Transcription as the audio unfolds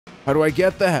How do I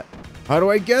get that? How do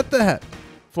I get that?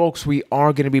 Folks, we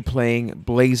are going to be playing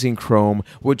Blazing Chrome,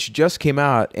 which just came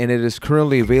out, and it is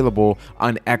currently available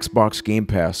on Xbox Game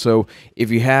Pass. So if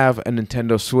you have a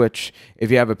Nintendo Switch, if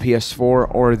you have a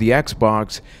PS4 or the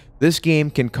Xbox, this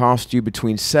game can cost you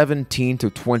between $17 to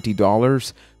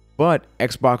 $20, but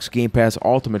Xbox Game Pass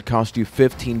Ultimate costs you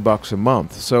 $15 a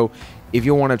month. So if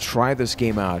you want to try this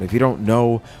game out, if you don't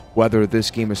know whether this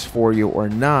game is for you or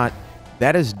not,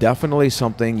 that is definitely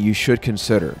something you should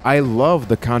consider. I love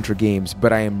the Contra games,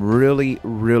 but I am really,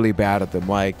 really bad at them.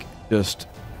 Like, just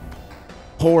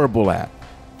horrible at.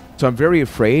 So I'm very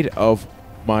afraid of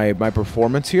my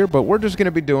performance here, but we're just going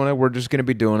to be doing it. We're just going to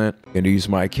be doing it. I'm going to use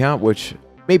my account, which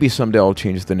maybe someday I'll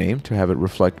change the name to have it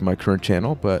reflect my current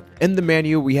channel. But in the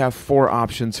menu, we have 4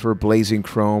 options for Blazing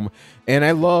Chrome. And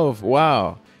I love,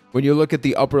 wow, when you look at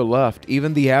the upper left,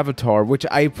 even the avatar, which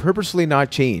I purposely not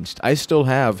changed. I still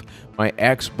have my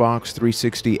Xbox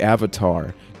 360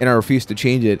 avatar, and I refuse to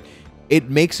change it.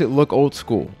 It makes it look old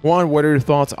school. Juan, what are your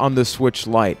thoughts on the Switch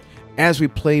Lite? As we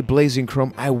play Blazing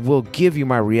Chrome, I will give you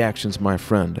my reactions, my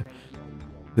friend,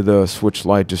 to the Switch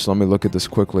Lite. Just let me look at this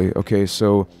quickly. Okay,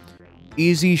 so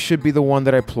easy should be the one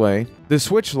that I play. The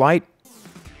Switch Lite,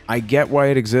 I get why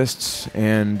it exists,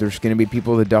 and there's going to be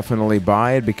people that definitely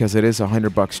buy it because it is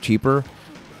 $100 cheaper.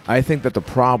 I think that the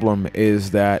problem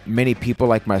is that many people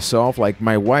like myself, like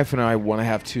my wife and I, want to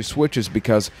have 2 Switches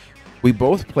because we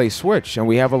both play Switch and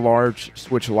we have a large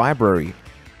Switch library.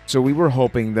 So we were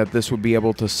hoping that this would be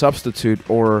able to substitute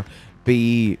or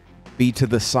be to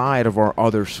the side of our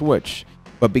other Switch.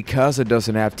 But because it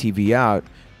doesn't have TV out,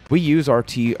 we use our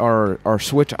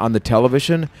Switch on the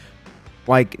television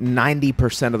like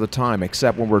 90% of the time,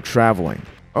 except when we're traveling.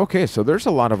 Okay, so there's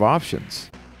a lot of options.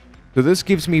 So this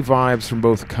gives me vibes from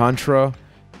both Contra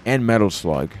and Metal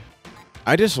Slug.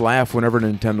 I just laugh whenever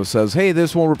Nintendo says, hey,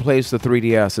 this won't replace the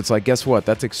 3DS. It's like, guess what?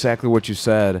 That's exactly what you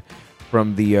said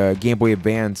from the Game Boy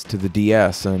Advance to the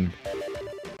DS. And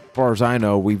as far as I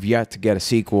know, we've yet to get a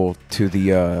sequel to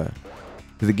the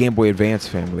Game Boy Advance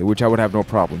family, which I would have no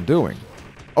problem doing.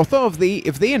 Although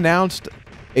if they announced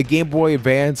a Game Boy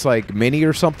Advance like mini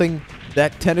or something,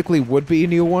 that technically would be a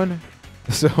new one.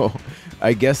 So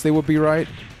I guess they would be right.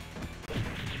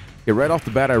 Yeah, right off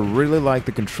the bat, I really like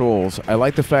the controls. I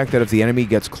like the fact that if the enemy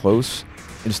gets close,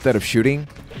 instead of shooting,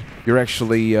 you're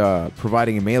actually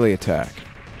providing a melee attack.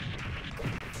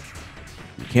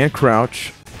 You can't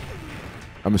crouch.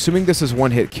 I'm assuming this is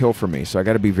one-hit kill for me, so I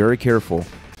got to be very careful.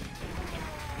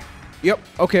 Yep,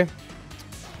 okay.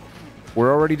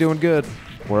 We're already doing good.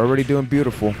 We're already doing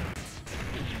beautiful.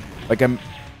 Like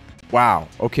wow,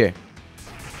 okay.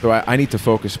 So I need to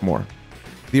focus more.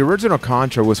 The original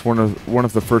Contra was one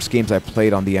of the first games I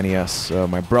played on the NES.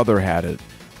 My brother had it,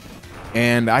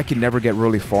 and I could never get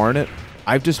really far in it.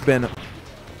 I've just been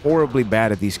horribly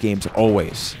bad at these games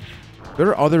always. There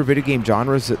are other video game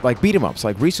genres that, like beat 'em ups.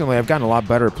 Like recently, I've gotten a lot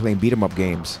better at playing beat 'em up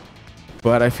games,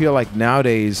 but I feel like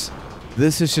nowadays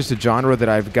this is just a genre that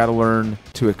I've got to learn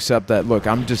to accept that. Look,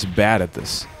 I'm just bad at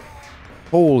this.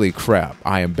 Holy crap,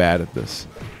 I am bad at this.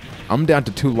 I'm down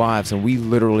to 2 lives, and we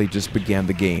literally just began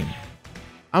the game.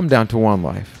 I'm down to 1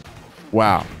 life.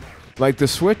 Wow. Like the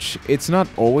Switch, it's not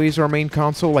always our main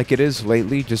console like it is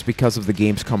lately just because of the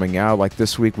games coming out. Like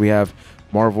this week we have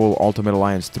Marvel Ultimate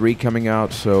Alliance 3 coming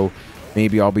out, so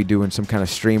maybe I'll be doing some kind of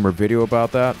stream or video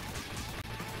about that.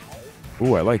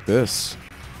 Ooh, I like this.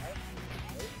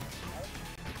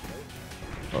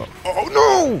 Oh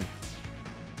no!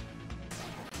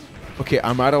 Okay,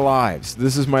 I'm out of lives.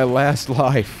 This is my last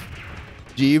life.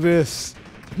 Jeebus.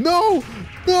 No!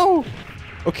 No!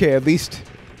 Okay, at least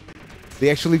they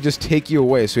actually just take you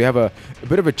away, so you have a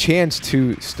bit of a chance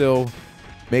to still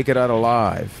make it out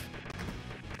alive.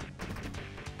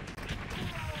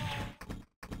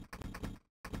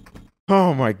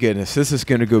 Oh my goodness, this is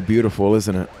gonna go beautiful,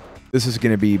 isn't it? This is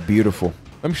gonna be beautiful.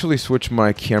 Let me actually switch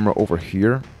my camera over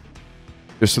here,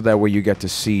 just so that way you get to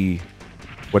see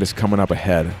what is coming up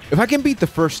ahead. If I can beat the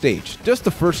first stage, just the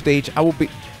first stage, I will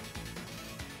be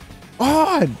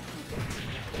on!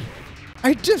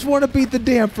 I just want to beat the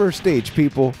damn first stage,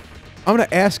 people. I'm going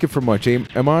to ask it for much,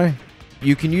 am I?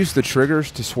 You can use the triggers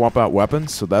to swap out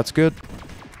weapons, so that's good.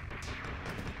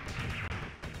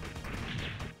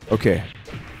 Okay.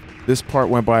 This part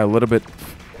went by a little bit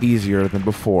easier than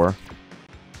before.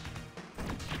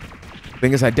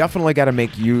 Thing is, I definitely got to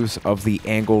make use of the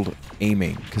angled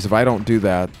aiming, because if I don't do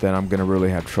that, then I'm going to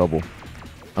really have trouble.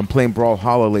 I'm playing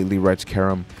Brawlhalla lately, writes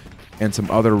Karam, and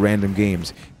some other random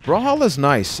games. Brawlhalla's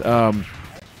nice.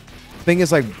 Thing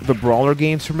is, like, the brawler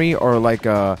games for me are like,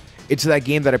 it's that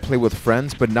game that I play with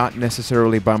friends, but not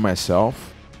necessarily by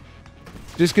myself.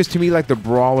 Just because to me, like the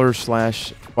brawler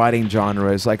slash fighting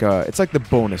genre is like it's like the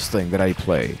bonus thing that I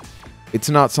play.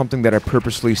 It's not something that I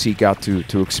purposely seek out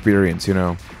to experience, you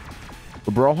know.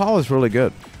 But Brawlhalla is really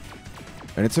good.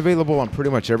 And it's available on pretty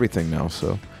much everything now,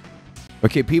 so.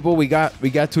 Okay, people, we got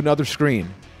to another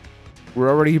screen. We're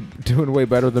already doing way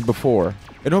better than before.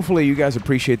 And hopefully you guys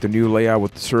appreciate the new layout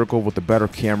with the circle, with the better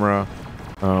camera.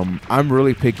 I'm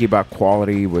really picky about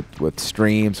quality with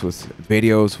streams, with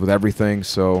videos, with everything,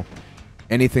 so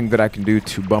anything that I can do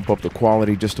to bump up the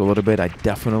quality just a little bit, I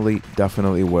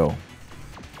definitely will.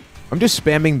 I'm just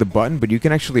spamming the button, but you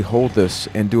can actually hold this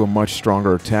and do a much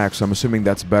stronger attack, so I'm assuming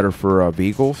that's better for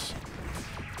vehicles.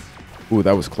 Ooh,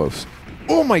 that was close.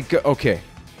 Oh my god, okay.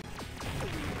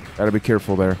 Gotta be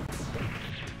careful there.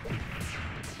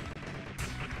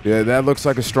 Yeah, that looks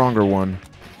like a stronger one.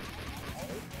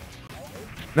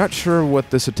 Not sure what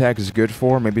this attack is good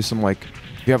for. Maybe some, like,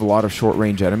 if you have a lot of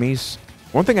short-range enemies.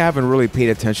 One thing I haven't really paid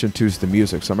attention to is the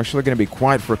music, so I'm actually going to be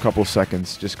quiet for a couple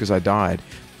seconds just because I died.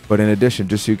 But in addition,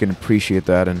 just so you can appreciate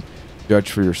that and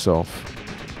judge for yourself.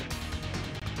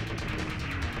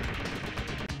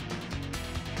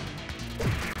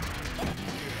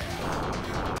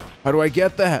 How do I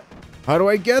get that? How do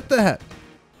I get that?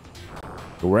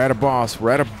 We're at a boss.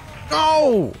 We're at a...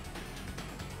 No!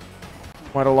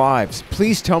 Quite alive.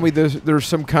 Please tell me there's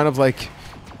some kind of like...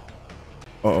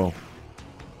 Uh-oh.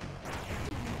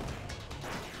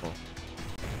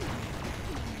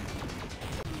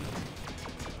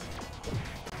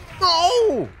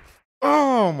 No!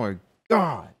 Oh my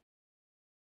god.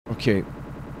 Okay.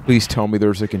 Please tell me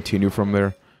there's a continue from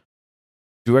there.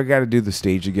 Do I gotta do the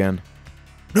stage again?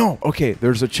 No! Okay,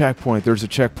 there's a checkpoint. There's a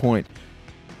checkpoint.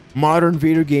 Modern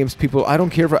video games, people, I don't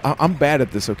care if I'm bad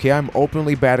at this, okay? I'm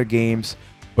openly bad at games,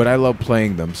 but I love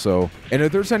playing them, so. And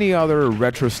if there's any other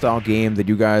retro-style game that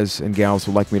you guys and gals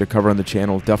would like me to cover on the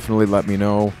channel, definitely let me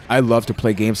know. I love to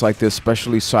play games like this,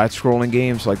 especially side-scrolling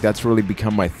games. Like, that's really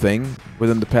become my thing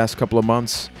within the past couple of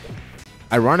months.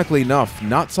 Ironically enough,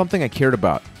 not something I cared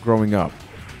about growing up.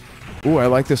 Ooh, I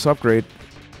like this upgrade.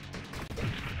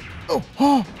 Oh,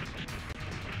 oh!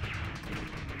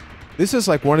 This is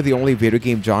like one of the only video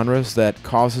game genres that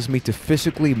causes me to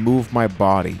physically move my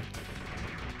body.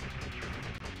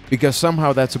 Because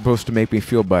somehow that's supposed to make me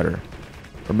feel better.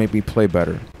 Or make me play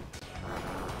better.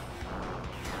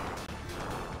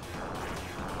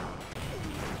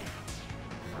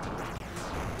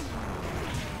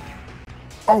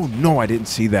 Oh no, I didn't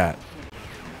see that.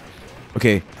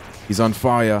 Okay, he's on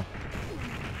fire.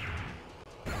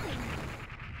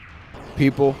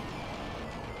 People.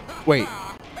 Wait.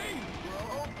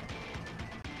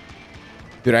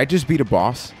 Did I just beat a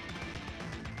boss?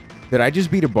 Did I just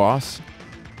beat a boss?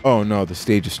 Oh no, the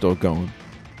stage is still going.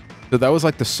 So that was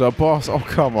like the sub-boss? Oh,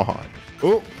 come on.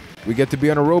 Oh, we get to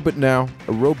be on a robot now.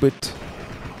 A robot.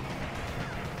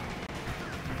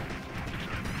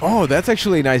 Oh, that's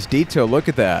actually a nice detail. Look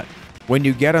at that. When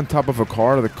you get on top of a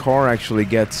car, the car actually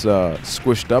gets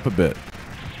squished up a bit.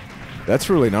 That's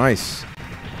really nice.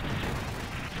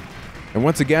 And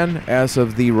once again, as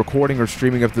of the recording or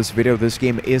streaming of this video, this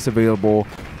game is available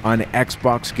on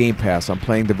Xbox Game Pass. I'm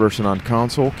playing the version on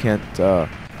console. Can't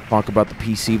talk about the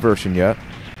PC version yet,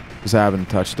 because I haven't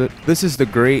touched it. This is the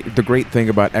great thing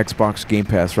about Xbox Game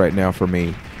Pass right now for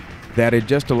me, that it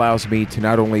just allows me to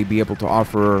not only be able to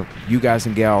offer you guys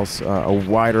and gals a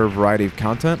wider variety of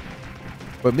content,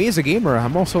 but me as a gamer,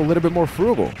 I'm also a little bit more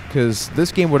frugal, because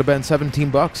this game would have been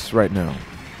 17 bucks right now.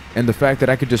 And the fact that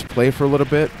I could just play for a little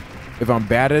bit, if I'm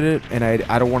bad at it and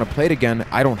I don't want to play it again,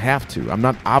 I don't have to. I'm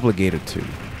not obligated to.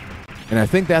 And I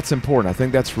think that's important. I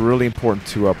think that's really important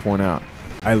to point out.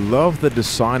 I love the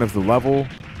design of the level.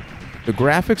 The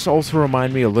graphics also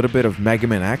remind me a little bit of Mega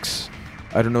Man X.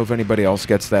 I don't know if anybody else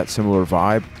gets that similar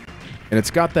vibe. And it's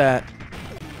got that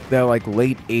like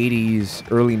late 80s,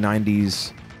 early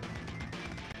 90s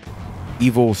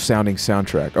evil sounding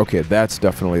soundtrack. Okay, that's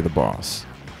definitely the boss.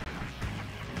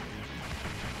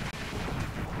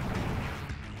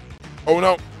 Oh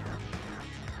no!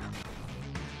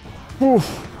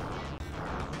 Oof.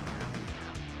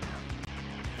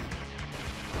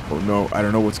 Oh no, I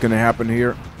don't know what's gonna happen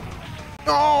here.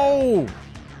 No!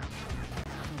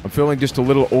 I'm feeling just a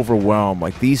little overwhelmed.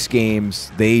 Like, these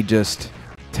games, they just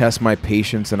test my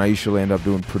patience, and I usually end up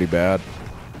doing pretty bad.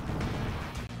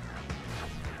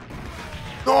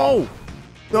 No!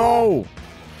 No!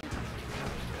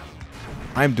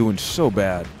 I'm doing so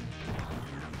bad.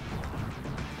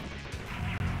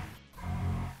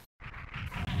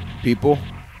 People,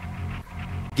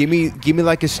 give me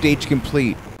like a stage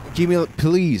complete. Give me,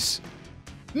 please.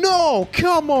 No,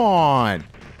 come on.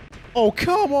 Oh,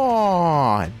 come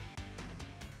on.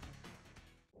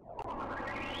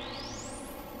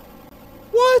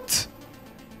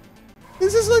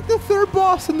 This is like the third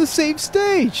boss in the same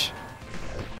stage.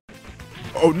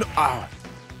 Oh no! Ah.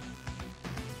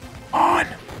 On.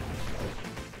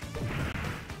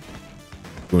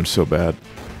 Doing so bad.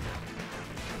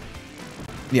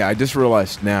 Yeah, I just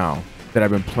realized now that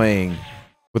I've been playing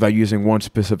without using one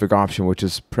specific option, which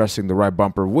is pressing the right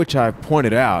bumper, which I've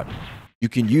pointed out. You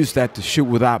can use that to shoot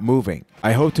without moving.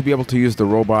 I hope to be able to use the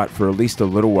robot for at least a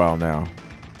little while now,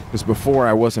 because before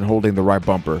I wasn't holding the right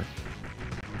bumper.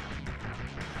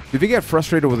 If you get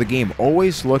frustrated with a game,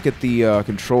 always look at the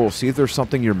controls, see if there's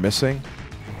something you're missing,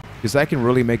 because that can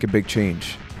really make a big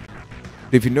change.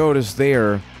 If you notice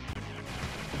there's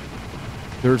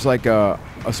like a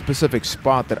specific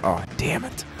spot that, oh, damn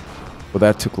it. Well,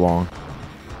 that took long.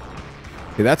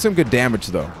 Okay, that's some good damage,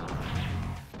 though.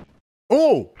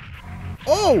 Oh!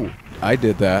 Oh! I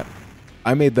did that.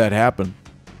 I made that happen.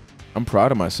 I'm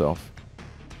proud of myself.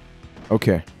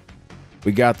 Okay.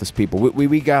 We got this, people.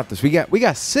 We got this. We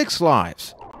got 6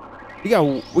 lives. We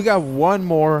got one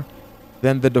more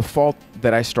than the default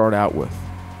that I start out with.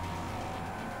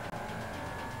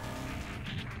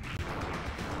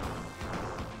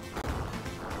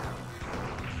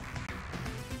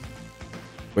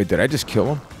 Wait, did I just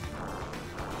kill him?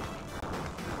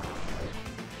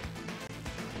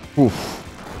 Oof.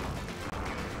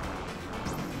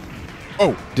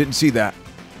 Oh, didn't see that.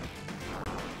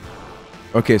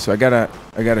 Okay, so I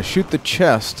gotta shoot the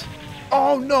chest.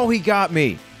 Oh no, he got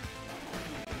me.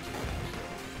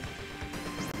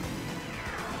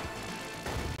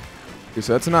 Okay,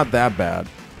 so that's not that bad.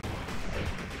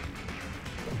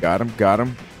 Got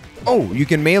him. Oh, you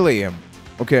can melee him.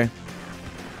 Okay.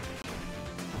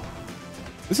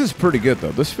 This is pretty good,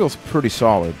 though. This feels pretty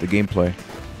solid, the gameplay.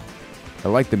 I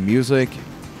like the music.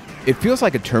 It feels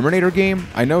like a Terminator game.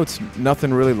 I know it's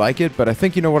nothing really like it, but I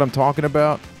think you know what I'm talking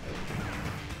about.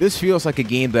 This feels like a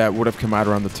game that would have come out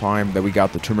around the time that we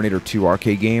got the Terminator 2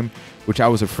 arcade game, which I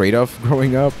was afraid of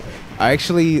growing up. I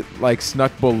actually like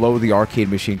snuck below the arcade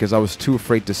machine because I was too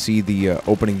afraid to see the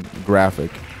opening graphic.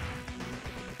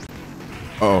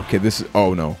 Oh, okay, this is...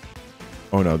 Oh, no.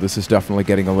 Oh, no, this is definitely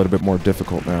getting a little bit more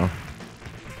difficult now.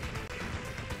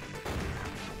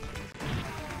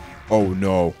 Oh,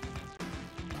 no.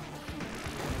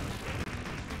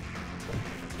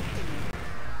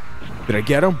 Did I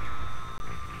get him?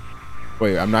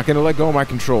 Wait, I'm not going to let go of my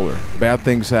controller. Bad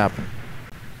things happen.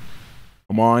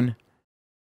 Come on.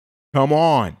 Come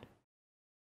on.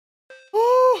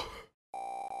 Oh!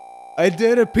 I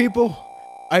did it, people.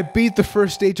 I beat the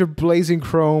first stage of Blazing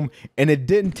Chrome, and it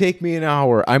didn't take me an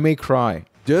hour. I may cry.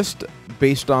 Just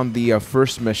based on the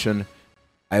first mission,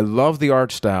 I love the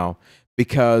art style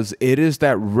because it is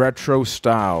that retro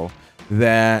style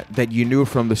that you knew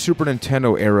from the Super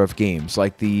Nintendo era of games,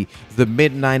 like the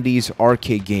mid-90s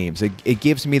arcade games. It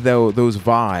gives me those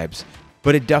vibes,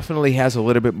 but it definitely has a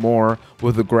little bit more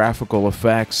with the graphical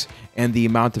effects and the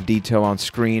amount of detail on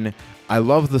screen. I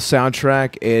love the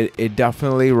soundtrack. It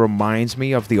definitely reminds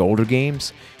me of the older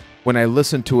games. When I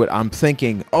listen to it, I'm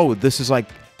thinking, oh, this is like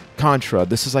Contra.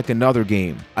 This is like another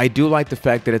game. I do like the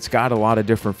fact that it's got a lot of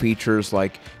different features,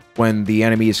 like when the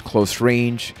enemy is close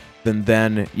range,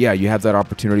 then yeah, you have that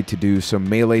opportunity to do some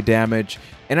melee damage.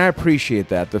 And I appreciate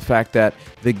that, the fact that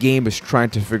the game is trying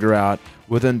to figure out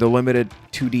within the limited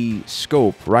 2D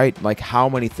scope, right? Like how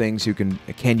many things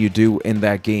can you do in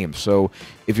that game. So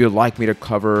if you'd like me to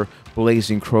cover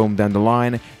Blazing Chrome down the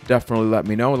line, definitely let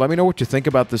me know. Let me know what you think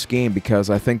about this game,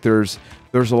 because I think there's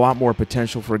a lot more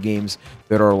potential for games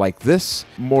that are like this,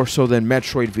 more so than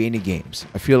Metroidvania games.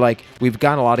 I feel like we've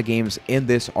got a lot of games in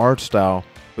this art style,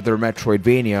 but they're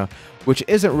Metroidvania, which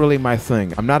isn't really my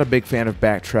thing. I'm not a big fan of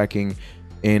backtracking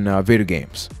in video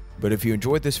games. But if you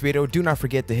enjoyed this video, do not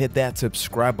forget to hit that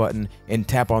subscribe button and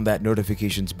tap on that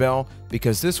notifications bell,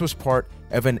 because this was part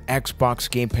of an Xbox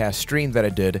Game Pass stream that I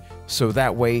did, so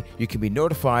that way you can be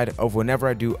notified of whenever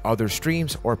I do other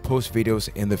streams or post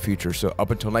videos in the future. So up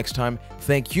until next time,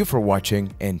 thank you for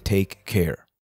watching and take care.